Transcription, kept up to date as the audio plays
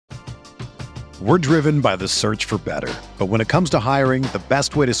We're driven by the search for better. But when it comes to hiring, the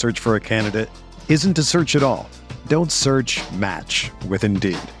best way to search for a candidate isn't to search at all. Don't search, match with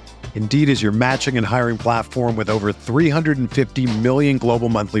Indeed. Indeed is your matching and hiring platform with over 350 million global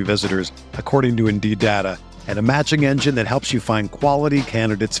monthly visitors, according to Indeed data, and a matching engine that helps you find quality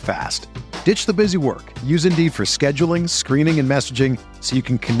candidates fast. Ditch the busy work. Use Indeed for scheduling, screening, and messaging so you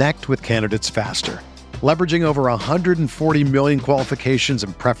can connect with candidates faster. Leveraging over 140 million qualifications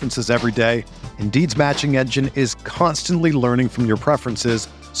and preferences every day, Indeed's matching engine is constantly learning from your preferences,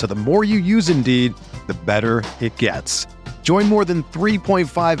 so the more you use Indeed, the better it gets. Join more than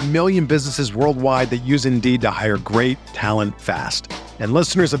 3.5 million businesses worldwide that use Indeed to hire great talent fast. And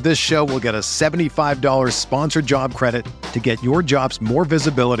listeners of this show will get a $75 sponsored job credit to get your jobs more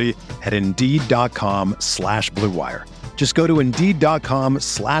visibility at Indeed.com/Blue Wire. Just go to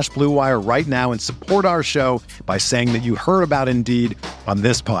Indeed.com/Blue Wire right now and support our show by saying that you heard about Indeed on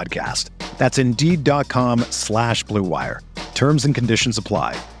this podcast. That's Indeed.com/Blue Wire. Terms and conditions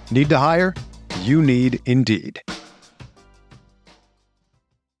apply. Need to hire? You need Indeed.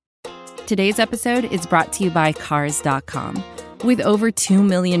 Today's episode is brought to you by Cars.com. With over 2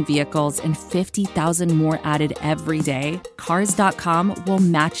 million vehicles and 50,000 more added every day, Cars.com will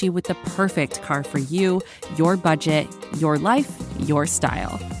match you with the perfect car for you, your budget, your life, your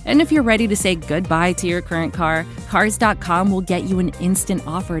style. And if you're ready to say goodbye to your current car, Cars.com will get you an instant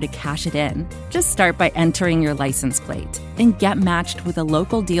offer to cash it in. Just start by entering your license plate and get matched with a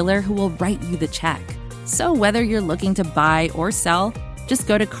local dealer who will write you the check. So whether you're looking to buy or sell, just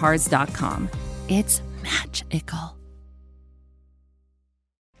go to Cars.com. It's magical.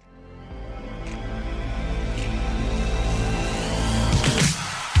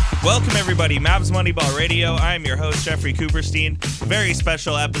 Welcome, everybody. Mavs Moneyball Radio. I am your host, Jeffrey Cooperstein. Very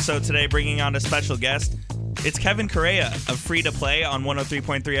special episode today, bringing on a special guest. It's Kevin Correa of Free to Play on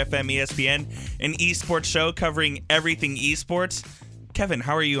 103.3 FM ESPN, an eSports show covering everything eSports. Kevin,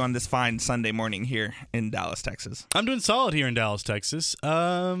 how are you on this fine Sunday morning here in Dallas, Texas? I'm doing solid here in Dallas, Texas.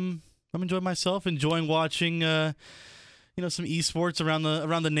 I'm enjoying myself, enjoying watching some esports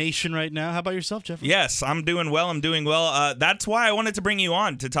around the nation right now. How about yourself, Jeffrey? Yes, I'm doing well. That's why I wanted to bring you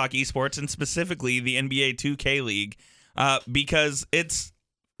on to talk esports, and specifically the NBA 2K League, because it's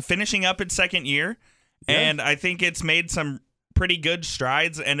finishing up its second year, and I think it's made some pretty good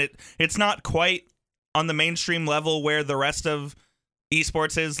strides, and it's not quite on the mainstream level where the rest of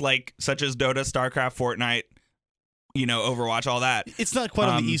esports is, like such as Dota, StarCraft, Fortnite, Overwatch, all that. It's not quite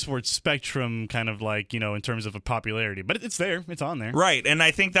on the esports spectrum, kind of like, in terms of a popularity, but it's there. It's on there. Right, and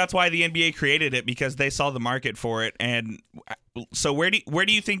I think that's why the NBA created it, because they saw the market for it. And so where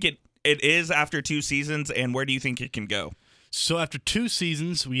do you think it is after 2 seasons, and where do you think it can go? So after 2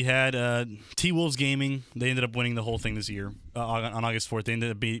 seasons, we had T-Wolves Gaming. They ended up winning the whole thing this year. On August 4th, they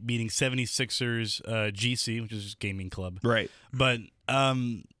ended up beating 76ers GC, which is just gaming club. Right. But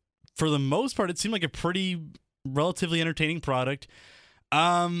for the most part, it seemed like a pretty relatively entertaining product.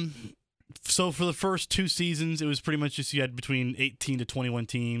 So for the first 2 seasons, it was pretty much just you had between 18 to 21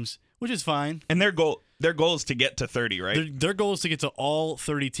 teams, which is fine. And their goal is to get to 30, right? Their goal is to get to all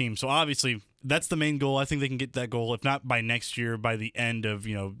 30 teams. So obviously, that's the main goal. I think they can get that goal, if not by next year, by the end of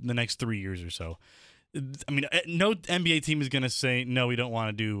the next 3 years or so. I mean, no NBA team is going to say, no, we don't want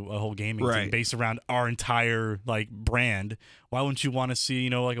to do a whole gaming team based around our entire brand. Why wouldn't you want to see,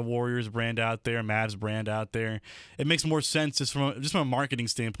 like a Warriors brand out there, a Mavs brand out there? It makes more sense just from a marketing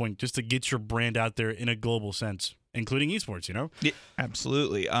standpoint, just to get your brand out there in a global sense, including esports, Yeah,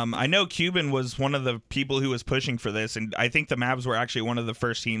 absolutely. I know Cuban was one of the people who was pushing for this, and I think the Mavs were actually one of the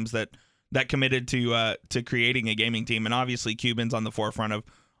first teams that committed to creating a gaming team. And obviously Cuban's on the forefront of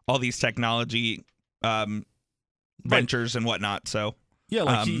all these technology ventures and whatnot. So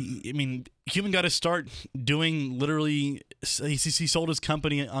yeah, Cuban got to start doing literally. He sold his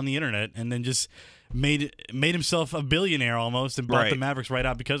company on the internet and then just made himself a billionaire almost, and brought the Mavericks right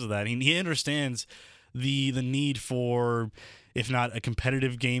out because of that. He understands the need for, if not a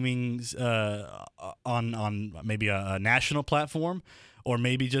competitive gaming on maybe a national platform, or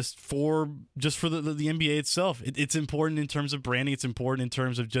maybe just for the NBA itself. It's important in terms of branding. It's important in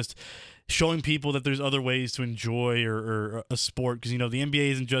terms of just showing people that there's other ways to enjoy or a sport, because the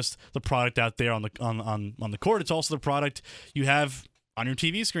NBA isn't just the product out there on the court. It's also the product you have on your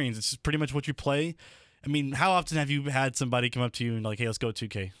TV screens. It's pretty much what you play. I mean, how often have you had somebody come up to you and like, hey, let's go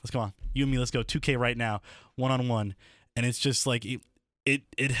 2K. Let's go on. You and me, let's go 2K right now, one-on-one. And it's just like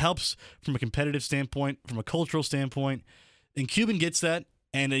it helps from a competitive standpoint, from a cultural standpoint. And Cuban gets that,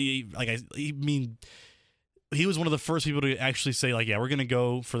 and he was one of the first people to actually say, like, yeah, we're gonna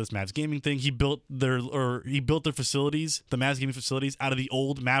go for this Mavs gaming thing. He built their facilities, the Mavs gaming facilities, out of the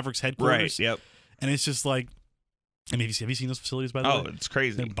old Mavericks headquarters. Right. Yep. And it's just like, I mean, have you seen those facilities, by the way? Oh, it's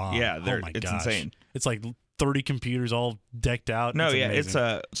crazy. They're bomb. Yeah, it's gosh. insane. It's like 30 computers all decked out. No, it's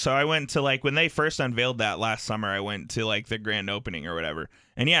amazing. So I went to, like, when they first unveiled that last summer, I went to, like, the grand opening or whatever.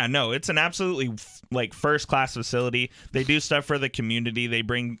 And yeah, no, it's an absolutely like first class facility. They do stuff for the community. They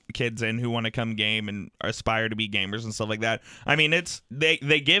bring kids in who want to come game and aspire to be gamers and stuff like that. I mean, they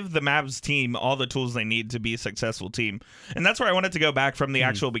give the Mavs team all the tools they need to be a successful team. And that's where I wanted to go back from the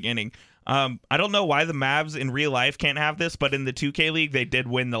actual beginning. I don't know why the Mavs in real life can't have this, but in the 2K League, they did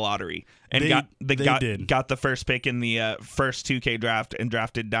win the lottery and got the first pick in the first 2K draft and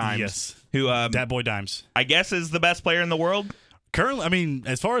drafted Dimes. Yes. Who that boy Dimes, I guess, is the best player in the world. Currently, I mean,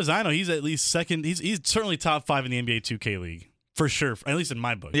 as far as I know, he's at least second. He's certainly top 5 in the NBA 2K League for sure. At least in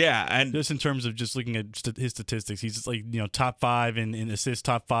my book. Yeah, and just in terms of just looking at his statistics, he's just like, top 5 in assists,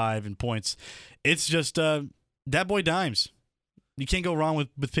 top 5 in points. It's just that boy Dimes. You can't go wrong with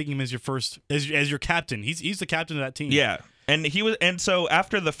picking him as your first as your captain. He's the captain of that team. Yeah, and so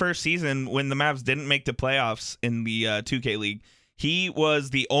after the first season, when the Mavs didn't make the playoffs in the 2K League, he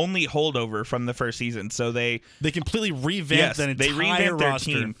was the only holdover from the first season. So they completely revamped that entire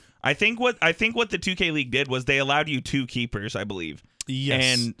roster. Their team. I think what the 2K League did was they allowed you 2 keepers, I believe.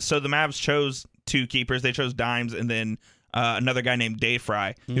 Yes. And so the Mavs chose 2 keepers. They chose Dimes and then another guy named Dave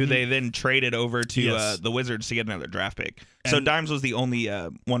Fry, who they then traded over to the Wizards to get another draft pick. So Dimes was the only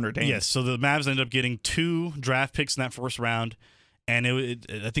one retained. Yes. So the Mavs ended up getting 2 draft picks in that first round, and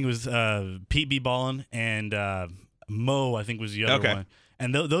I think it was Pete B. Ballin and Mo, I think, was the other one.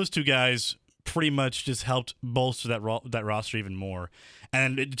 And those 2 guys pretty much just helped bolster that roster even more.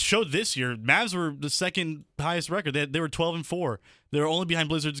 And it showed this year, Mavs were the second highest record. They were 12-4. They were only behind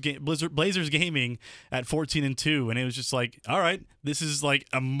Blazers Gaming at 14-2. And it was just like, all right, this is like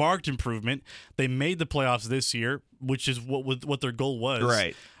a marked improvement. They made the playoffs this year, which is what their goal was.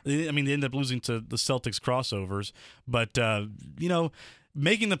 Right. I mean, they ended up losing to the Celtics crossovers, but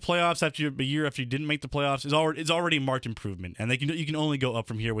making the playoffs a year after you didn't make the playoffs is already a marked improvement, and you can only go up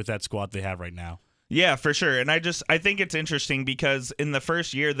from here with that squad they have right now. Yeah, for sure. And I think it's interesting because in the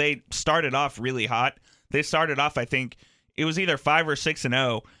first year they started off really hot. They started off, I think it was either 5 or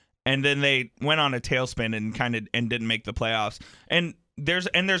 6-0, and then they went on a tailspin and didn't make the playoffs. And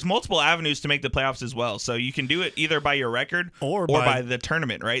there's multiple avenues to make the playoffs as well. So you can do it either by your record or by the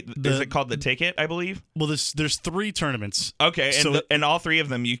tournament, right? Is it called the ticket, I believe? Well, there's 3 tournaments. Okay, and all 3 of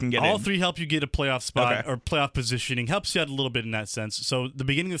them you can get all in. 3 help you get a playoff spot or playoff positioning. Helps you out a little bit in that sense. So the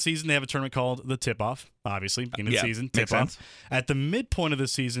beginning of the season, they have a tournament called the Tip-Off, obviously. Beginning of the season, Tip-Off. At the midpoint of the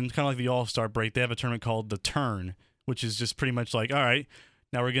season, kind of like the All-Star break, they have a tournament called the Turn, which is just pretty much like, all right,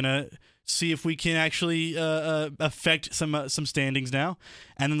 now we're going to see if we can actually affect some standings now.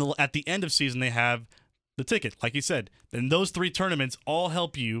 And then at the end of season, they have the ticket, like you said. And those 3 tournaments all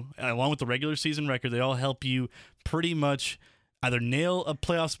help you, along with the regular season record, they all help you pretty much either nail a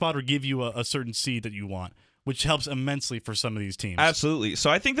playoff spot or give you a certain seed that you want, which helps immensely for some of these teams. Absolutely. So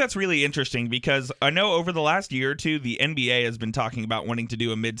I think that's really interesting because I know over the last year or 2, the NBA has been talking about wanting to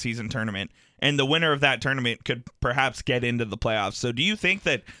do a mid-season tournament, and the winner of that tournament could perhaps get into the playoffs. So do you think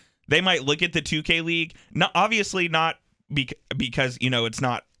that they might look at the 2K League, obviously not because it's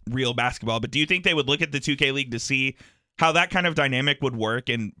not real basketball, but do you think they would look at the 2K League to see how that kind of dynamic would work,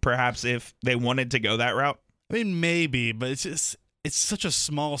 and perhaps if they wanted to go that route? I mean, maybe, but it's such a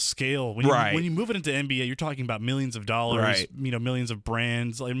small scale. When you move it into NBA, you're talking about millions of dollars, millions of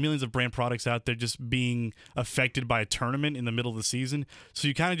brands, like millions of brand products out there just being affected by a tournament in the middle of the season. So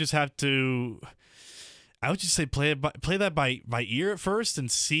you kind of just have to, I would just say, play that by ear at first and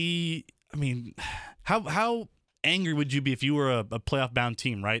see. I mean, how angry would you be if you were a playoff bound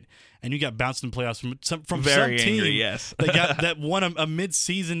team, right? And you got bounced in playoffs from some very team angry, yes. that won a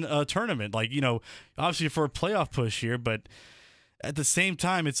mid-season tournament. Like, obviously for a playoff push here, but at the same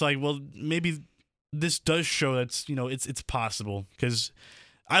time, it's like, well, maybe this does show that's, it's possible. Because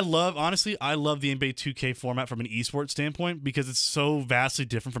I love the NBA 2K format from an eSports standpoint because it's so vastly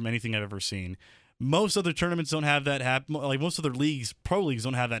different from anything I've ever seen. Most other tournaments don't have that happen. Like most other leagues, pro leagues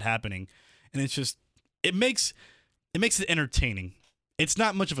don't have that happening. And it's just, it makes it entertaining. It's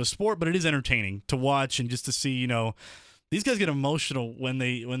not much of a sport, but it is entertaining to watch and just to see, these guys get emotional when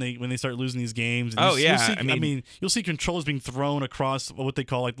they start losing these games. And you'll see controls being thrown across what they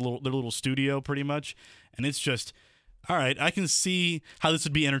call like their little studio, pretty much, and it's just, all right. I can see how this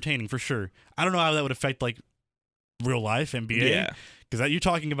would be entertaining for sure. I don't know how that would affect like real life NBA, because you're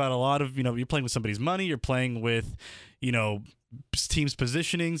talking about a lot of you're playing with somebody's money, you're playing with teams'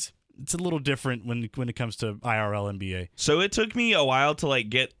 positionings. It's a little different when it comes to IRL NBA. So it took me a while to like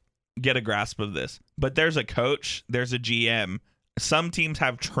get a grasp of this. But there's a coach, there's a GM, some teams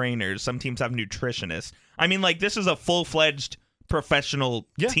have trainers, some teams have nutritionists. I mean, like, this is a full-fledged professional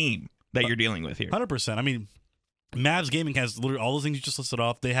team that you're dealing with here. 100%. I mean, Mavs Gaming has literally all those things you just listed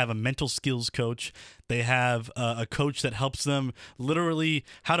off. They have a mental skills coach. They have a coach that helps them literally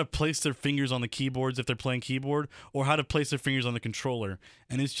how to place their fingers on the keyboards if they're playing keyboard, or how to place their fingers on the controller.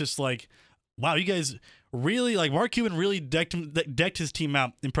 And it's just like, wow, you guys really, like, Mark Cuban really decked his team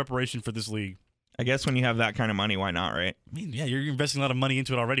out in preparation for this league. I guess when you have that kind of money, why not, right? I mean, yeah, you're investing a lot of money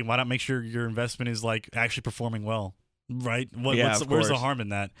into it already. Why not make sure your investment is, like, actually performing well, right? Where's the harm in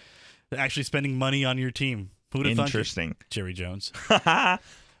that? Actually spending money on your team. Interesting. Jerry Jones. But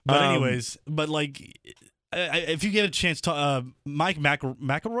anyways, like, if you get a chance to Mike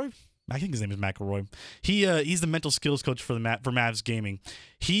McElroy, I think his name is McElroy. He's the mental skills coach for Mavs Gaming.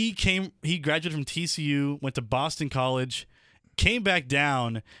 He graduated from TCU, went to Boston College, came back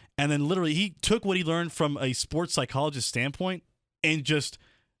down, and then literally he took what he learned from a sports psychologist standpoint and just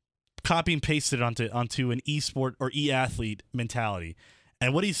copy and pasted it onto an e-sport or e-athlete mentality.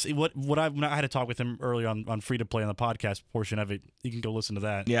 And when I had to talk with him earlier on Free to Play on the podcast portion of it, you can go listen to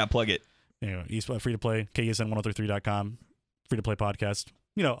that. Yeah, plug it. Free to Play, KSN1033.com, Free to Play podcast,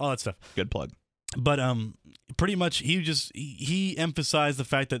 all that stuff. Good plug. But pretty much he emphasized the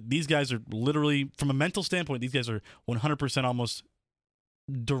fact that these guys are literally, from a mental standpoint, these guys are 100% almost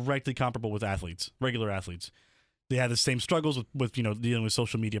directly comparable with athletes, regular athletes. They have the same struggles with dealing with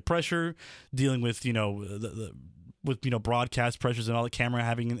social media pressure, dealing with broadcast pressures and all the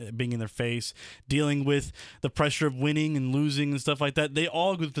camera being in their face, dealing with the pressure of winning and losing and stuff like that. They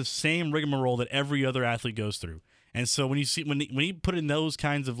all go through the same rigmarole that every other athlete goes through. And so when he put it in those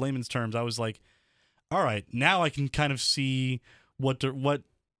kinds of layman's terms, I was like, all right, now I can kind of see what the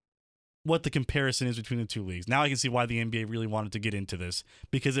comparison is between the two leagues. Now I can see why the NBA really wanted to get into this,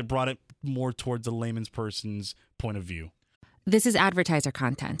 because it brought it more towards the layman's person's point of view. This is advertiser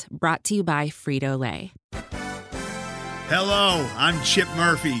content brought to you by Frito-Lay. Hello, I'm Chip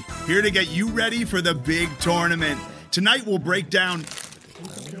Murphy, here to get you ready for the big tournament. Tonight we'll break down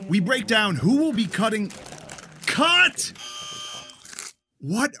who will be cutting... Cut!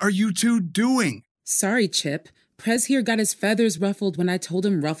 What are you two doing? Sorry, Chip. Prez here got his feathers ruffled when I told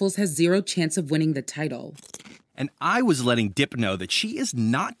him Ruffles has zero chance of winning the title. And I was letting Dip know that she is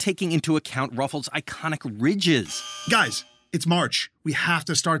not taking into account Ruffles' iconic ridges. Guys, it's March. We have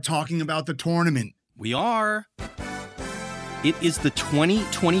to start talking about the tournament. We are. It is the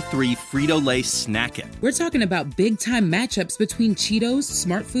 2023 Frito-Lay Snack It. We're talking about big-time matchups between Cheetos,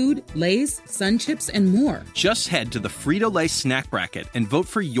 Smart Food, Lay's, Sun Chips, and more. Just head to the Frito-Lay Snack Bracket and vote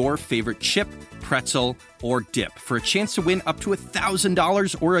for your favorite chip, pretzel, or dip for a chance to win up to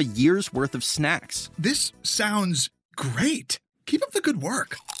 $1,000 or a year's worth of snacks. This sounds great. Keep up the good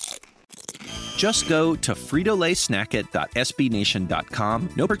work. Just go to fritolaysnackit.sbnation.com.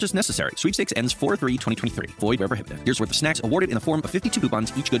 No purchase necessary. Sweepstakes ends 4/3/2023. Void where prohibited. Here's worth of snacks awarded in the form of 52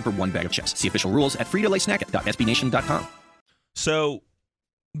 coupons, each good for one bag of chips. See official rules at fritolaysnackit.sbnation.com. So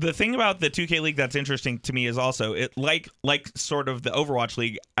the thing about the 2K League that's interesting to me is also it like sort of the Overwatch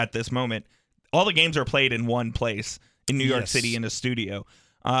League at this moment. All the games are played in one place in New York City in a studio.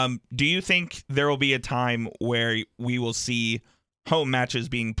 Do you think there will be a time where we will see home matches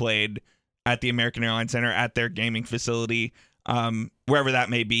being played at the American Airlines Center, at their gaming facility, wherever that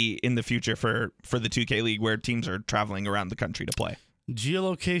may be in the future for the 2K League, where teams are traveling around the country to play?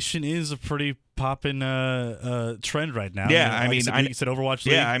 Geolocation is a pretty poppin' trend right now. Yeah, I mean, you said Overwatch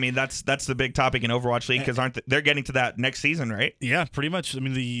League. Yeah, I mean that's the big topic in Overwatch League, because they're getting to that next season, right? Yeah, pretty much. I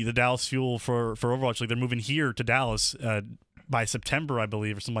mean, the Dallas Fuel for Overwatch League, they're moving here to Dallas by September, I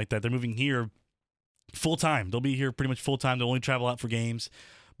believe, or something like that. They're moving here full time. They'll be here pretty much full time. They'll only travel out for games,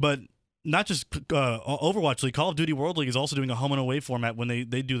 but not just Overwatch League. Call of Duty World League is also doing a home and away format when they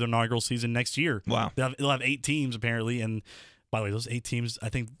do their inaugural season next year. Wow, they'll have 8 teams apparently, and by the way, those 8 teams, I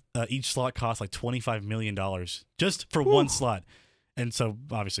think each slot costs like $25 million just for one slot. And so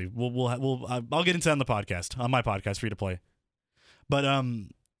obviously I'll get into that on the podcast, on my podcast, Free to Play. But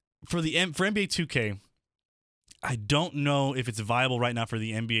for NBA 2K, I don't know if it's viable right now for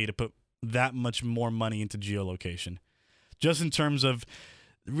the NBA to put that much more money into geolocation. Just in terms of,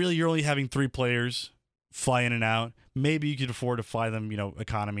 really, you're only having 3 players fly in and out. Maybe you could afford to fly them,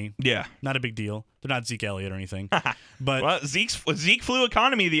 economy. Yeah. Not a big deal. They're not Zeke Elliott or anything. But well, Zeke flew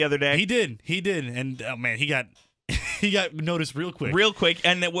economy the other day. He did. And oh man, he got noticed real quick.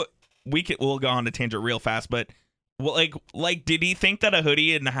 And we'll go on a tangent real fast, but like did he think that a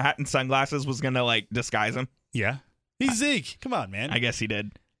hoodie and a hat and sunglasses was going to disguise him? Yeah. He's Zeke. Come on, man. I guess he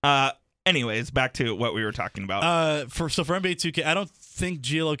did. Anyways, back to what we were talking about. For NBA 2K, I don't think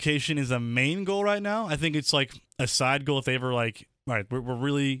geolocation is a main goal right now. I think it's like a side goal if they ever like, all right, we're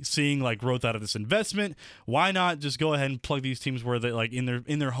really seeing like growth out of this investment. Why not just go ahead and plug these teams where they like in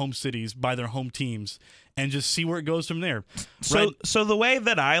their home cities by their home teams and just see where it goes from there. So the way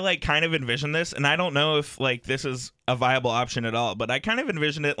that I like kind of envision this, and I don't know if like this is a viable option at all, but I kind of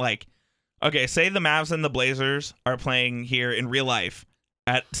envision it like, okay, say the Mavs and the Blazers are playing here in real life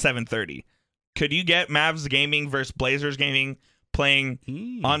at 7:30. Could you get Mavs gaming versus Blazers gaming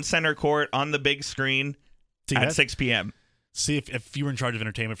playing on center court on the big screen at 6 p.m.? See, if you were in charge of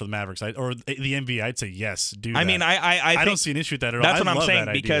entertainment for the Mavericks or the NBA, I'd say yes, do that. I mean, I don't see an issue with that at all. That's what I'm saying,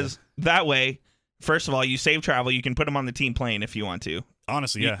 because that way, first of all, you save travel. You can put them on the team plane if you want to.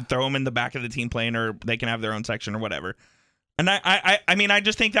 Honestly, you throw them in the back of the team plane, or they can have their own section or whatever. And I mean, I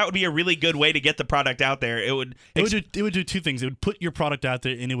just think that would be a really good way to get the product out there. It would do two things. It would put your product out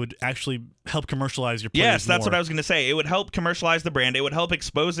there, and it would actually help commercialize your players. Yes, that's more. what I was going to say. It would help commercialize the brand. It would help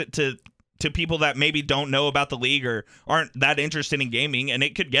expose it to people that maybe don't know about the league or aren't that interested in gaming, and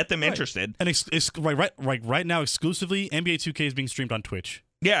it could get them interested. And it's right now exclusively NBA 2K is being streamed on Twitch.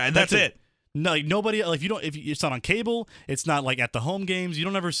 Yeah, and that's it. No, like nobody like if it's not on cable, it's not like at the home games. You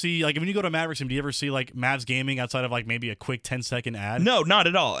don't ever see like when you go to Mavericks, do you ever see like Mavs gaming outside of like maybe a quick 10-second ad? No, not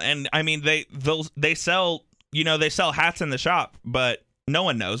at all. And I mean they sell hats in the shop, but no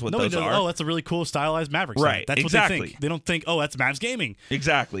one knows what those are. Oh, that's a really cool stylized Mavericks. Right. That's exactly. what they think. They don't think, oh, that's Mavs gaming.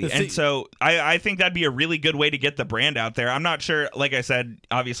 Exactly. So I think that'd be a really good way to get the brand out there. I'm not sure, like I said,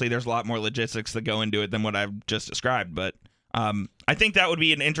 obviously there's a lot more logistics that go into it than what I've just described, but I think that would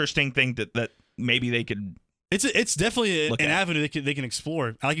be an interesting thing that maybe they could. It's definitely an avenue they can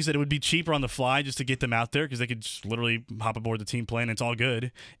explore. Like you said, it would be cheaper on the fly just to get them out there because they could just literally hop aboard the team plane and it's all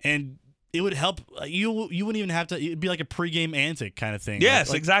good. And it would help. You wouldn't even have to. It'd be like a pregame antic kind of thing.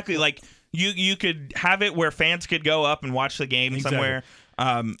 Yes, exactly. Like you could have it where fans could go up and watch the game somewhere.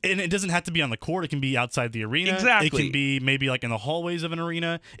 And it doesn't have to be on the court. It can be outside the arena. Exactly. It can be maybe like in the hallways of an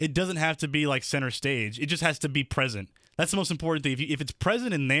arena. It doesn't have to be like center stage. It just has to be present. That's the most important thing. If it's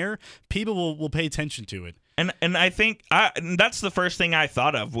present in there, people will pay attention to it. And I think that's the first thing I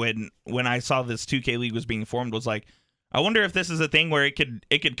thought of when I saw this 2K League was being formed, was like, I wonder if this is a thing where it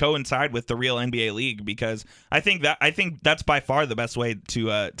could coincide with the real NBA league, because I think that's by far the best way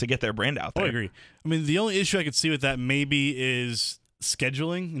to get their brand out there. I agree. I mean, the only issue I could see with that maybe is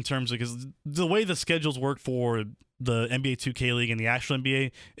scheduling, in terms of, because the way the schedules work for the NBA 2K League and the actual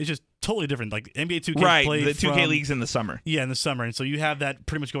NBA is just totally different. Like NBA 2K played the 2K League's in the summer. Yeah, in the summer. And so you have that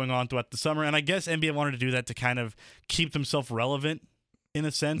pretty much going on throughout the summer. And I guess NBA wanted to do that to kind of keep themselves relevant in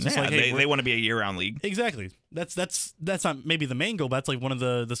a sense. It's yeah, like, hey, they want to be a year-round league. Exactly. That's not maybe the main goal, but that's like one of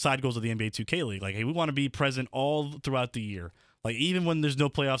the side goals of the NBA 2K League. Like, hey, we want to be present all throughout the year. Like, even when there's no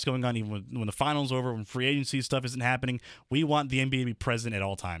playoffs going on, even when the finals over, when free agency stuff isn't happening, we want the NBA to be present at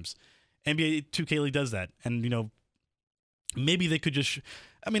all times. NBA 2K League does that. And, maybe they could just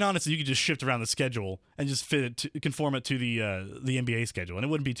honestly, you could just shift around the schedule and just conform it to the NBA schedule, and it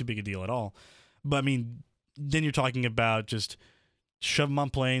wouldn't be too big a deal at all. But I mean, then you're talking about just shove them on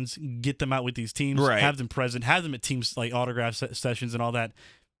planes, get them out with these teams, have them present, have them at teams like autograph sessions and all that.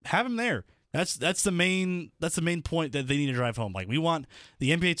 Have them there. That's the main point that they need to drive home. Like, we want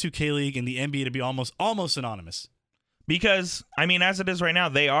the NBA 2K League and the NBA to be almost synonymous. Because I mean, as it is right now,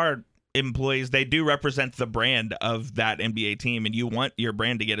 they are employees. They do represent the brand of that NBA team, and you want your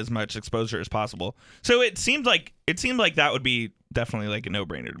brand to get as much exposure as possible. So it seemed like that would be definitely like a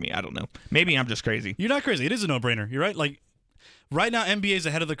no-brainer to me. I don't know. Maybe I'm just crazy. You're not crazy. It is a no-brainer. You're right. Like, right now, NBA is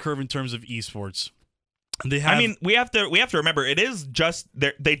ahead of the curve in terms of esports. We have to remember, it is just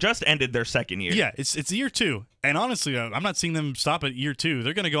they just ended their second year. Yeah, it's year 2, and honestly, I'm not seeing them stop at year 2.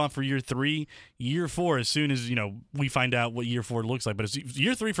 They're going to go on for year 3, year 4 as soon as we find out what year 4 looks like. But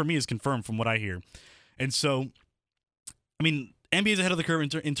year 3 for me is confirmed from what I hear, and so I mean, NBA is ahead of the curve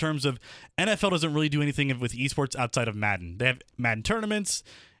in terms of NFL doesn't really do anything with esports outside of Madden. They have Madden tournaments.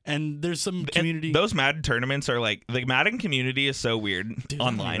 And there's some community. And those Madden tournaments are like, the Madden community is so weird. Dude,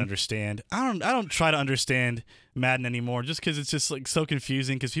 online. I don't understand. I don't try to understand Madden anymore, just because it's just like so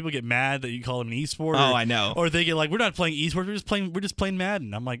confusing. Because people get mad that you call them an esport. Oh, I know. Or they get like, we're not playing esports. We're just playing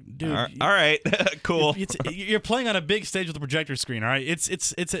Madden. I'm like, dude. All right, cool. You're playing on a big stage with a projector screen. All right, it's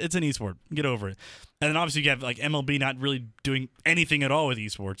an esport. Get over it. And then obviously you have like MLB not really doing anything at all with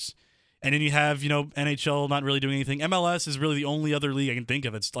esports. And then you have, NHL not really doing anything. MLS is really the only other league I can think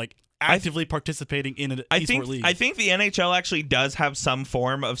of that's like actively participating in an esport league. I think the NHL actually does have some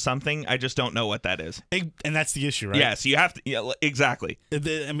form of something. I just don't know what that is. And that's the issue, right? Yes, you have to. Yeah, exactly. I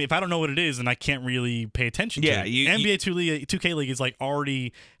mean, if I don't know what it is, then I can't really pay attention to it. NBA 2K League is like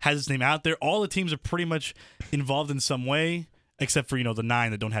already has its name out there. All the teams are pretty much involved in some way. except for the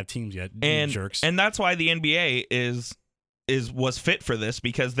 9 that don't have teams yet. Jerks. And that's why the NBA was fit for this,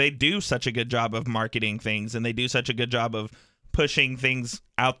 because they do such a good job of marketing things, and they do such a good job of pushing things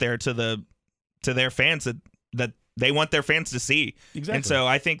out there to their fans that they want their fans to see. Exactly. And so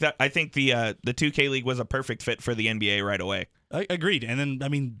I think the 2K League was a perfect fit for the NBA right away. Agreed. And then, I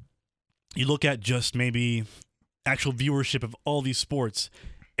mean, you look at just maybe actual viewership of all these sports.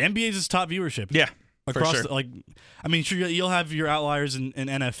 NBA is top viewership. Yeah, across for sure. Sure, you'll have your outliers in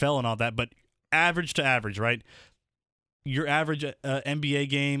NFL and all that, but average to average, right? Your average NBA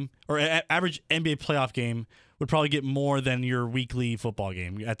game or average NBA playoff game would probably get more than your weekly football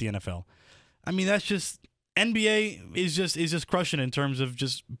game at the NFL. I mean, that's just NBA is just crushing in terms of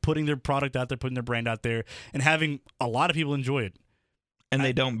just putting their product out there, putting their brand out there, and having a lot of people enjoy it. And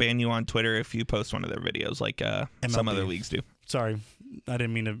they don't ban you on Twitter if you post one of their videos like some other leagues do. Sorry, I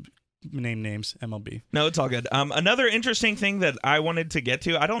didn't mean to name names. MLB. No, it's all good. Another interesting thing that I wanted to get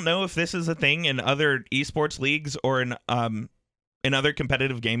to, I don't know if this is a thing in other esports leagues or in other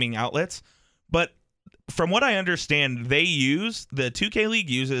competitive gaming outlets, but from what I understand, the 2K League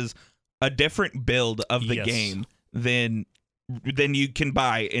uses a different build of the game than you can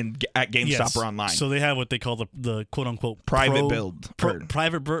buy at GameStop or online. So they have what they call the quote unquote private build,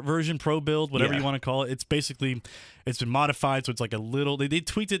 private version, pro build, whatever you want to call it. It's basically it's been modified, so it's like a little. They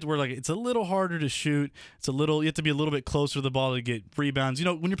tweaked it where like it's a little harder to shoot. You have to be a little bit closer to the ball to get rebounds.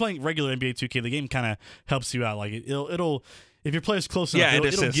 When you're playing regular NBA 2K, the game kind of helps you out. Like it'll if your player's close enough,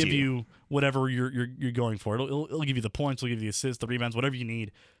 it'll give you whatever you're going for. It'll give you the points, it'll give you the assists, the rebounds, whatever you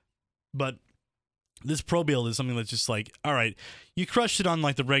need. But this pro build is something that's just like, all right, you crushed it on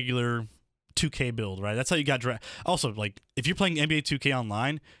like the regular 2K build, right? That's how you got draft. Also, like if you're playing NBA 2K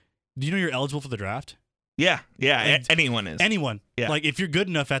online, do you know you're eligible for the draft? Yeah. Anyone is. Anyone. Yeah. Like if you're good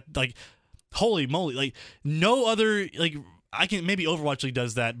enough at like, holy moly, like no other like maybe Overwatch League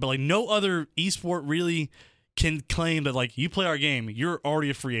does that, but like no other esport really can claim that like you play our game, you're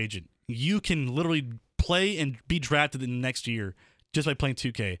already a free agent. You can literally play and be drafted in the next year just by playing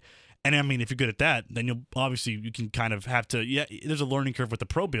 2K. And I mean, if you're good at that, then you can kind of have to. Yeah, there's a learning curve with the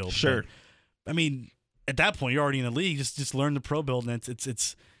pro build. Sure. But, I mean, at that point, you're already in the league. Just learn the pro build, and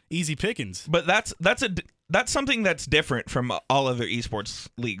it's easy pickings. But that's something that's different from all other esports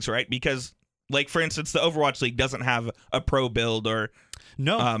leagues, right? Because, like for instance, the Overwatch League doesn't have a pro build or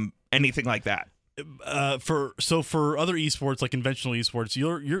anything like that. For other esports like conventional esports,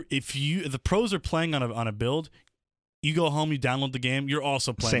 if the pros are playing on a build. You go home, you download the game, you're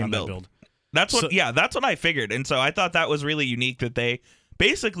also playing on that build. That's what I figured. And so I thought that was really unique that they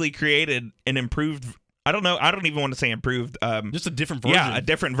basically created an improved, I don't even want to say improved. Just a different version. Yeah, a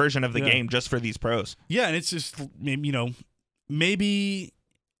different version of the game just for these pros. Yeah, and it's just, maybe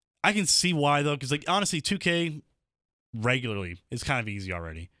I can see why though, because like honestly, 2K regularly is kind of easy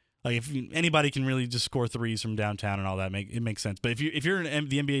already. Like if anybody can really just score threes from downtown and all that, it makes sense. But if you're in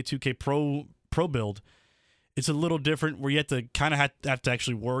the NBA 2K pro build, it's a little different where you have to kind of have to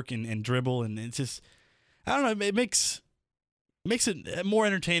actually work and dribble, and it's just, I don't know, it makes it more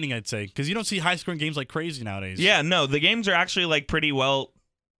entertaining, I'd say, because you don't see high-scoring games like crazy nowadays. Yeah, no, the games are actually like pretty well,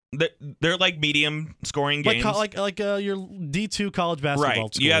 they're like medium-scoring games. Like your D2 college basketball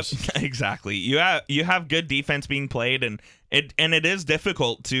scores. Exactly. You have good defense being played, and it is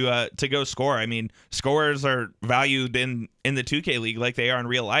difficult to go score. I mean, scorers are valued in the 2K League like they are in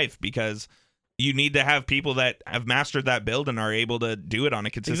real life because you need to have people that have mastered that build and are able to do it on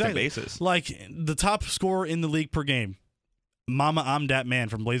a consistent basis. Like the top scorer in the league per game, Mama I'm Dat Man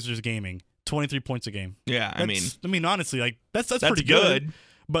from Blazers Gaming, 23 points a game. Yeah, I mean honestly, like that's pretty good.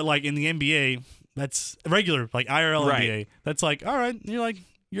 But like in the NBA, that's regular, like IRL right. NBA. That's like, all right,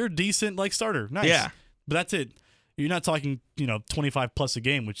 you're a decent like starter. Nice. Yeah. But that's it. You're not talking, 25 plus a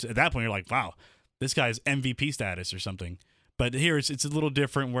game, which at that point you're like, wow, this guy's MVP status or something. But here it's a little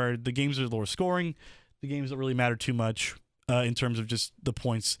different where the games are lower scoring. The games don't really matter too much in terms of just the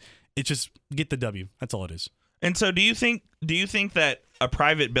points. It's just get the W. That's all it is. And so do you think that a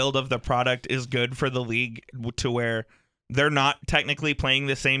private build of the product is good for the league to where they're not technically playing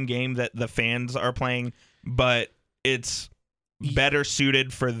the same game that the fans are playing, but it's better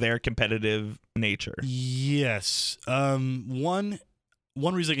suited for their competitive nature? Yes. One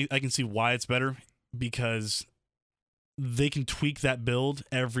reason I can see why it's better, because they can tweak that build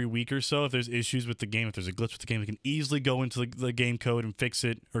every week or so. If there's issues with the game, if there's a glitch with the game, they can easily go into the game code and fix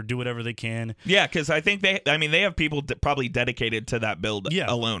it or do whatever they can. Yeah, because I think they have people probably dedicated to that build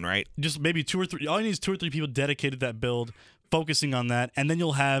alone, right? Just maybe 2 or 3. All you need is 2 or 3 people dedicated to that build, focusing on that, and then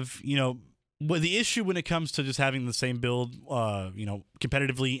you'll have the issue when it comes to just having the same build,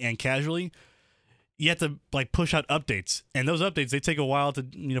 competitively and casually. you have to like push out updates, and those updates they take a while to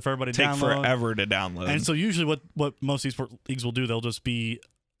for everybody to Take download. forever to download. And so usually what most esports leagues will do, they'll just be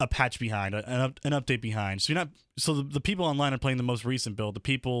a patch behind, an update behind. So the people online are playing the most recent build. The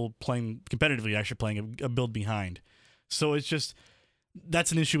people playing competitively are actually playing a build behind. So it's just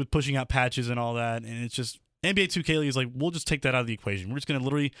that's an issue with pushing out patches and all that. And it's just NBA 2K League is like, we'll just take that out of the equation. We're just going to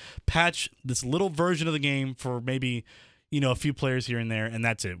literally patch this little version of the game for maybe a few players here and there, and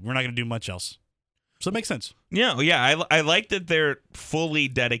that's it. We're not going to do much else. So it makes sense. Yeah. I like that they're fully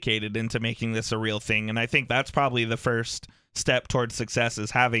dedicated into making this a real thing, and I think that's probably the first step towards success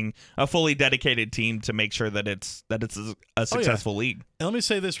is having a fully dedicated team to make sure that it's a successful league. And let me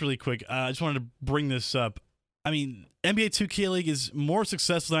say this really quick. I just wanted to bring this up. I mean, NBA 2K League is more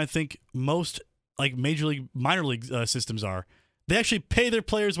successful than I think most like major league, minor league systems are. They actually pay their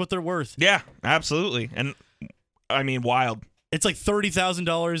players what they're worth. Yeah, absolutely. And I mean, wild. It's like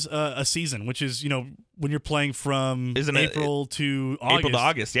 $30,000 a season, which is, when you're playing from April to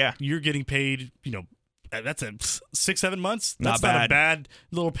August, yeah. You're getting paid, that's 6-7 months. That's not a bad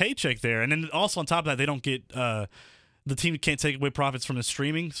little paycheck there. And then also on top of that, they don't get the team can't take away profits from the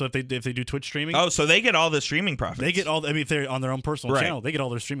streaming. So if they do Twitch streaming, so they get all the streaming profits. They get all. I mean, if they're on their own personal channel, they get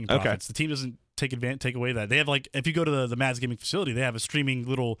all their streaming profits. The team doesn't take away that. They have like if you go to the Mads Gaming facility, they have a streaming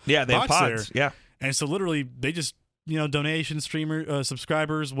little they have pods there. Yeah, and so literally they just donations, streamer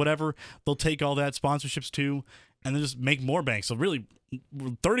subscribers, whatever. They'll take all that sponsorships too, and then just make more bank. So really,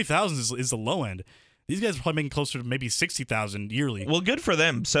 30,000 is the low end. These guys are probably making closer to maybe 60,000 yearly. Well, good for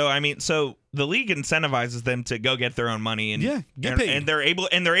them. So I mean, so the league incentivizes them to go get their own money and get paid, and they're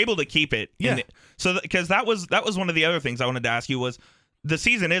able to keep it. Yeah. So because that was one of the other things I wanted to ask you was the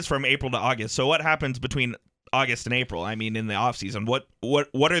season is from April to August. So what happens between August and April? I mean, in the off season, what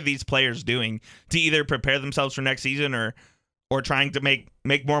are these players doing to either prepare themselves for next season or trying to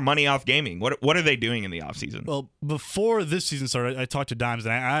make more money off gaming? What are they doing in the off season? Well, before this season started, I talked to Dimes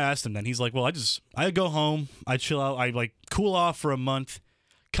and I asked him. Then he's like, "Well, I go home, I chill out, I like cool off for a month,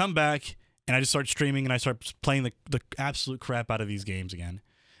 come back, and I just start streaming and I start playing the absolute crap out of these games again."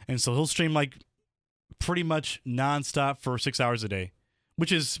 And so he'll stream like pretty much nonstop for 6 hours a day,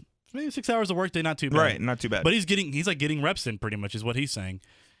 which is maybe 6 hours of work day, not too bad. Right, not too bad. But he's getting reps in pretty much is what he's saying.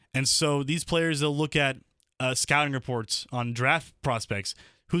 And so these players, they'll look at scouting reports on draft prospects,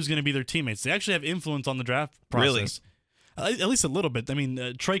 who's going to be their teammates. They actually have influence on the draft process. Really? At least a little bit. I mean,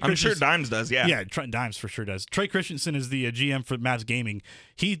 Trey Christensen. I'm sure Dimes does, yeah. Yeah, Dimes for sure does. Trey Christensen is the GM for Mavs Gaming.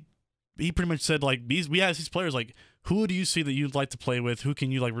 He pretty much said, like, we asked these players, like, who do you see that you'd like to play with? Who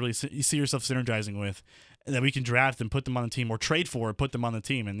can you, like, really see yourself synergizing with? And that we can draft and put them on the team or trade for and put them on the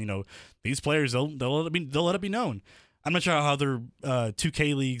team. And, these players, they'll let it be known. I'm not sure how other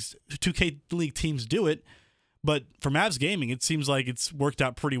 2K League teams do it, but for Mavs Gaming, it seems like it's worked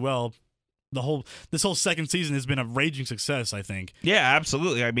out pretty well. This whole second season has been a raging success, I think. Yeah,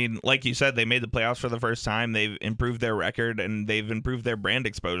 absolutely. I mean, like you said, they made the playoffs for the first time. They've improved their record and they've improved their brand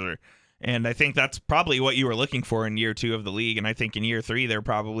exposure. And I think that's probably what you were looking for in year 2 of the league. And I think in year 3, they're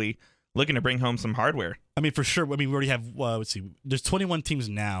probably looking to bring home some hardware. I mean, for sure. I mean, we already have, let's see, there's 21 teams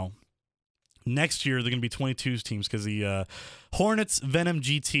now. Next year, they're going to be 22 teams because the Hornets Venom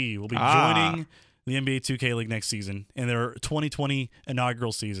GT will be joining the NBA 2K League next season in their 2020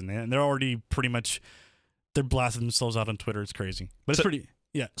 inaugural season. And they're already pretty much, they're blasting themselves out on Twitter. It's crazy. But it's pretty,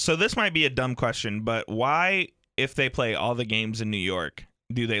 yeah. So this might be a dumb question, but why, if they play all the games in New York,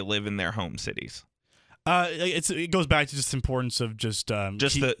 do they live in their home cities? It goes back to just the importance of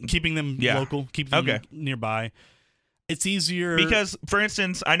keeping them local, keeping them nearby. It's easier because, for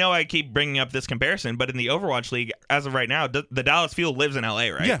instance, I know I keep bringing up this comparison, but in the Overwatch League, as of right now, the Dallas Fuel lives in LA,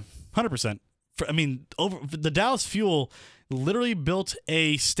 right? Yeah, 100%. The Dallas Fuel literally built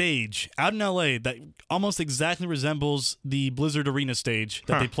a stage out in LA that almost exactly resembles the Blizzard Arena stage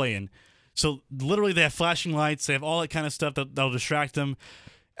that they play in. So literally, they have flashing lights, they have all that kind of stuff that'll distract them.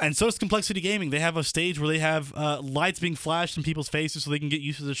 And so does Complexity Gaming. They have a stage where they have lights being flashed in people's faces so they can get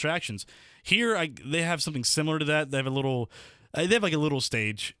used to the distractions. Here, they have something similar to that. They have a little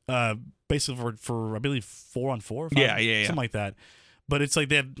stage, basically for I believe 4-on-4. Something like that. But it's like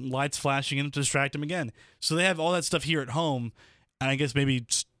they have lights flashing in to distract them again. So they have all that stuff here at home, and I guess maybe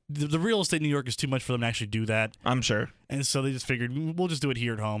the real estate in New York is too much for them to actually do that. I'm sure. And so they just figured we'll just do it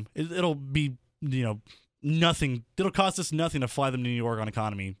here at home. It'll be nothing. It'll cost us nothing to fly them to New York on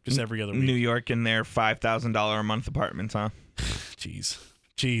economy just every other week. New York in their $5,000 a month apartments, huh?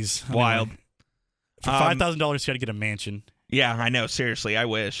 Jeez. Wild. For $5,000, you got to get a mansion. Yeah, I know. Seriously, I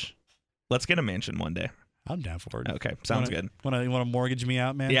wish. Let's get a mansion one day. I'm down for it. Okay, sounds good. You want to mortgage me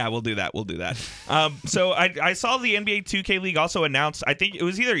out, man? Yeah, we'll do that. So I saw the NBA 2K League also announced, I think it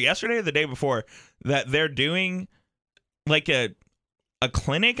was either yesterday or the day before, that they're doing like a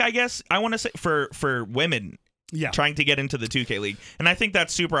clinic, I guess I want to say, for women trying to get into the 2K League. And I think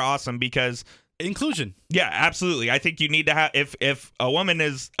that's super awesome because inclusion. Yeah, absolutely. I think you need to have, if a woman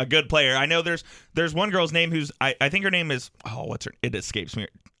is a good player. I know there's one girl's name who's I think her name is it escapes me.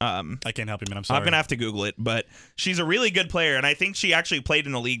 I can't help you, man. I'm sorry. I'm gonna have to Google it, but she's a really good player, and I think she actually played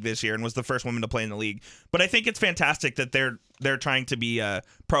in the league this year and was the first woman to play in the league. But I think it's fantastic that they're trying to be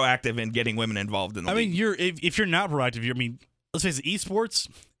proactive in getting women involved in the league. I mean, if you're not proactive, let's face it, esports,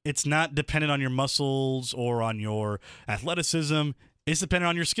 it's not dependent on your muscles or on your athleticism. It's dependent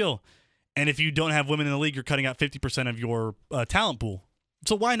on your skill. And if you don't have women in the league, you're cutting out 50% of your talent pool.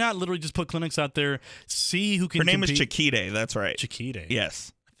 So why not literally just put clinics out there, see who can compete? Her name is Chiquita. That's right. Chiquita.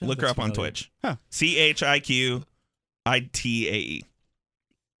 Yes. Look her up on Twitch. Huh. ChiQitae.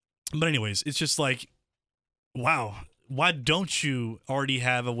 But anyways, it's just like, wow. Why don't you already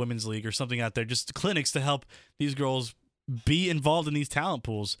have a women's league or something out there? Just clinics to help these girls be involved in these talent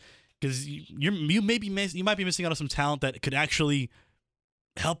pools. Because you might be missing out on some talent that could actually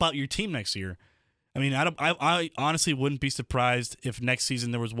help out your team next year. I mean, I honestly wouldn't be surprised if next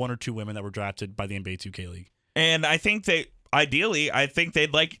season there was 1 or 2 women that were drafted by the NBA 2K League. And I think I think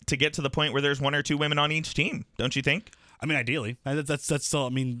they'd like to get to the point where there's 1 or 2 women on each team. Don't you think? I mean, ideally, that's still. I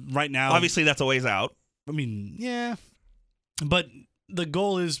mean, right now, obviously that's a ways out. I mean, yeah, but the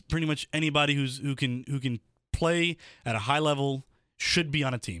goal is pretty much anybody who can play at a high level should be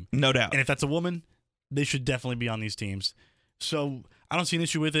on a team, no doubt. And if that's a woman, they should definitely be on these teams. So I don't see an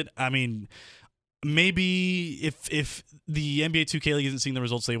issue with it. I mean, maybe if the NBA 2K League isn't seeing the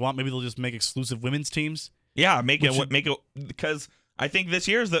results they want, maybe they'll just make exclusive women's teams. Yeah, make it because I think this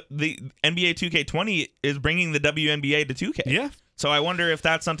year's the NBA 2K20 is bringing the WNBA to 2K. Yeah. So I wonder if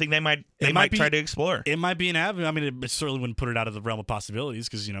that's something they might try to explore. It might be an avenue. I mean, it certainly wouldn't put it out of the realm of possibilities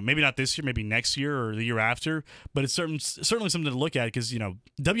because maybe not this year, maybe next year or the year after. But it's certainly something to look at because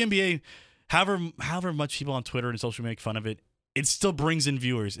WNBA, however much people on Twitter and social media make fun of it, it still brings in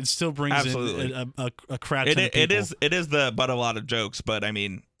viewers. It still brings in a crowd. It is the butt of a lot of jokes, but I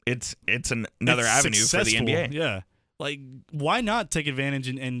mean, it's another avenue for the NBA. Yeah. Like, why not take advantage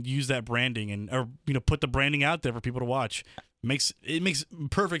and use that branding or put the branding out there for people to watch? It makes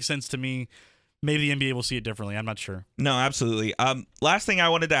perfect sense to me. Maybe the NBA will see it differently. I'm not sure. No, absolutely. Last thing I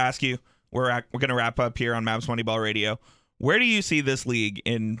wanted to ask you, we're going to wrap up here on Mavs Moneyball Radio. Where do you see this league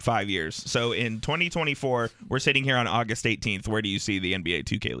in 5 years? So in 2024, we're sitting here on August 18th. Where do you see the NBA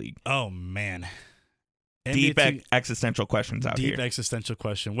 2K League? Oh, man. Deep existential questions out here. Deep existential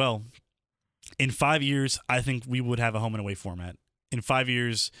question. Well, in 5 years, I think we would have a home and away format. In 5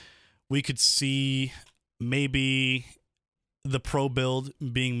 years, we could see maybe the pro build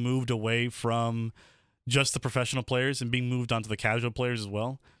being moved away from just the professional players and being moved onto the casual players as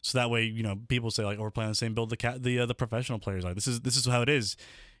well. So that way, people say like, "Oh, we're playing the same build the professional players are." This is how it is,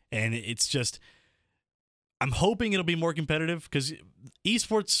 and it's just. I'm hoping it'll be more competitive because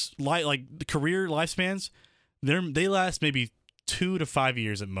esports like the career lifespans, they last maybe 2 to 5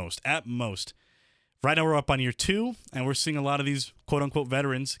 years at most. At most. Right now we're up on year 2, and we're seeing a lot of these quote-unquote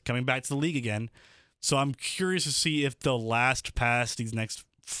veterans coming back to the league again. So I'm curious to see if they'll last past these next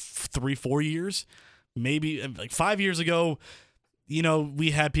 3-4 years. Maybe like 5 years ago, we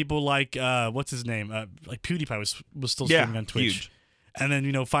had people like what's his name? Like PewDiePie was still streaming on Twitch. Huge. And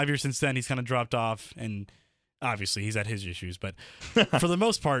then 5 years since then, he's kind of dropped off, and obviously he's had his issues. But for the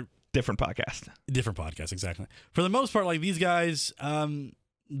most part, different podcast, exactly. For the most part, like these guys,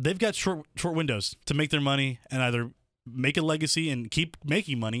 they've got short windows to make their money and either make a legacy and keep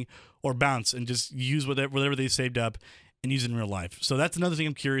making money or bounce and just use whatever they saved up and use it in real life. So that's another thing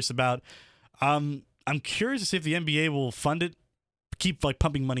I'm curious about. I'm curious to see if the NBA will fund it, keep like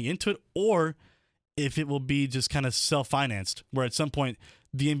pumping money into it, or if it will be just kind of self-financed, where at some point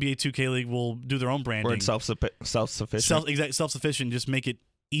the NBA 2K League will do their own branding. Or it's self-sufficient. Self-sufficient, just make it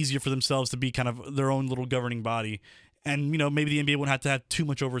easier for themselves to be kind of their own little governing body. And, maybe the NBA won't have to have too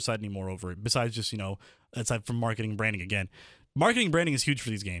much oversight anymore over it, besides just, aside from marketing and branding again. Marketing and branding is huge for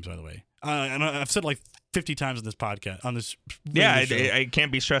these games, by the way. And I've said like 50 times on this podcast, on this. Yeah, I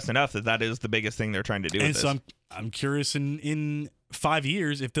can't be stressed enough that is the biggest thing they're trying to do. And so I'm curious in 5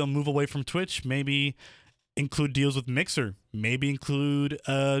 years if they'll move away from Twitch, maybe include deals with Mixer, maybe include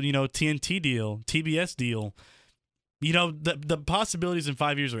TNT deal, TBS deal. The possibilities in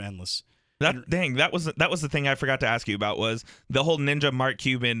 5 years are endless. That was the thing I forgot to ask you about was the whole Ninja Mark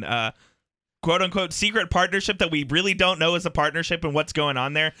Cuban quote-unquote secret partnership that we really don't know is a partnership and what's going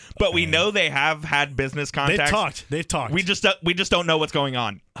on there, but we know they have had business contacts. They've talked. We just don't know what's going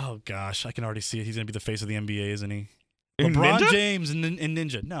on. Oh gosh, I can already see it. He's gonna be the face of the NBA, isn't he? In LeBron Ninja? James and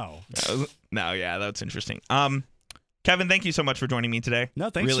Ninja. No, yeah, that's interesting. Kevin, thank you so much for joining me today. No,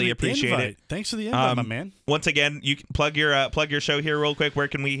 thanks. Really for the appreciate invite. it. Thanks for the invite, my man. Once again, you can plug your show here real quick. Where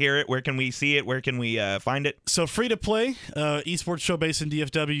can we hear it? Where can we see it? Where can we find it? So free to play, eSports show based in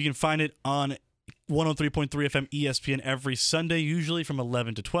DFW. You can find it on 103.3 FM ESPN every Sunday, usually from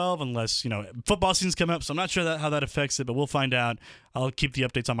 11 to 12, unless football season's coming up. So I'm not sure how that affects it, but we'll find out. I'll keep the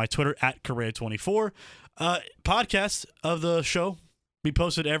updates on my Twitter at Correa24. Podcasts of the show be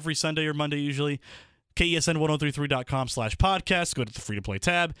posted every Sunday or Monday usually. KESN1033.com/podcast. Go to the free to play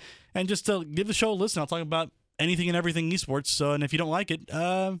tab and just give the show a listen. I'll talk about anything and everything esports. And if you don't like it,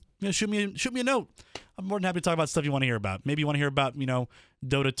 shoot me a note. I'm more than happy to talk about stuff you want to hear about. Maybe you want to hear about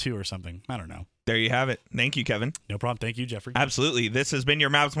Dota 2 or something. I don't know. There you have it. Thank you, Kevin. No problem. Thank you, Jeffrey. Absolutely. This has been your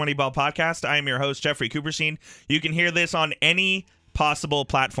Mavs Moneyball podcast. I am your host, Jeffrey Cooperstein. You can hear this on any possible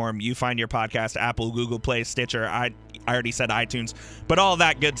platform you find your podcast: Apple, Google Play, Stitcher. I already said iTunes, but all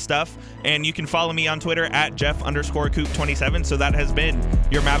that good stuff. And you can follow me on Twitter at Jeff_Coop27. So that has been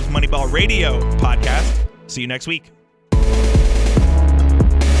your Mavs Moneyball Radio podcast. See you next week.